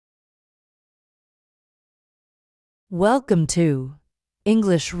Welcome to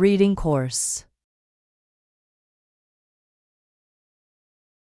English Reading Course.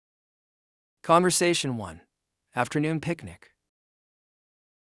 Conversation 1. Afternoon picnic.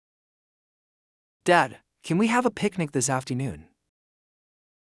 Dad, can we have a picnic this afternoon?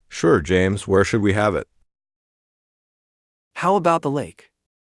 Sure, James. Where should we have it? How about the lake?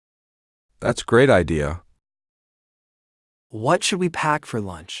 That's a great idea. What should we pack for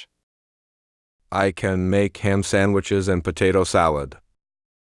lunch? I can make ham sandwiches and potato salad.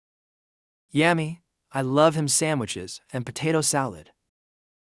 Yummy. I love ham sandwiches and potato salad.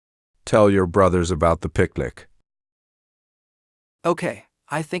 Tell your brothers about the picnic. Okay,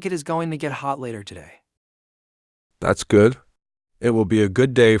 I think it is going to get hot later today. That's good. It will be a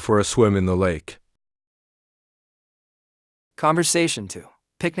good day for a swim in the lake. Conversation 2.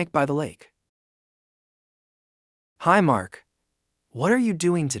 Picnic by the lake. Hi, Mark. What are you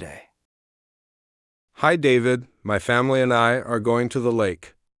doing today? Hi, David. My family and I are going to the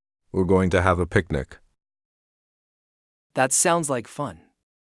lake. We're going to have a picnic. That sounds like fun.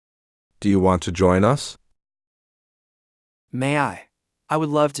 Do you want to join us? May I? I would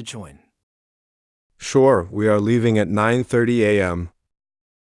love to join. Sure, we are leaving at 9:30 a.m.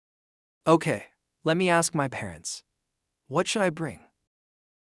 Okay, let me ask my parents. What should I bring?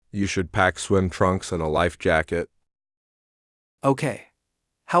 You should pack swim trunks and a life jacket. Okay.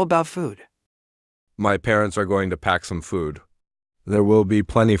 How about food? My parents are going to pack some food. There will be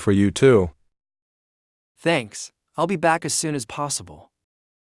plenty for you too. Thanks. I'll be back as soon as possible.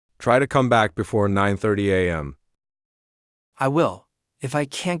 Try to come back before 9:30 a.m. I will. If I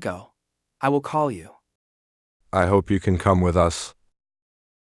can't go, I will call you. I hope you can come with us.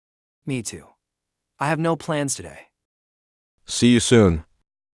 Me too. I have no plans today. See you soon.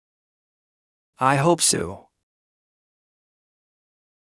 I hope so.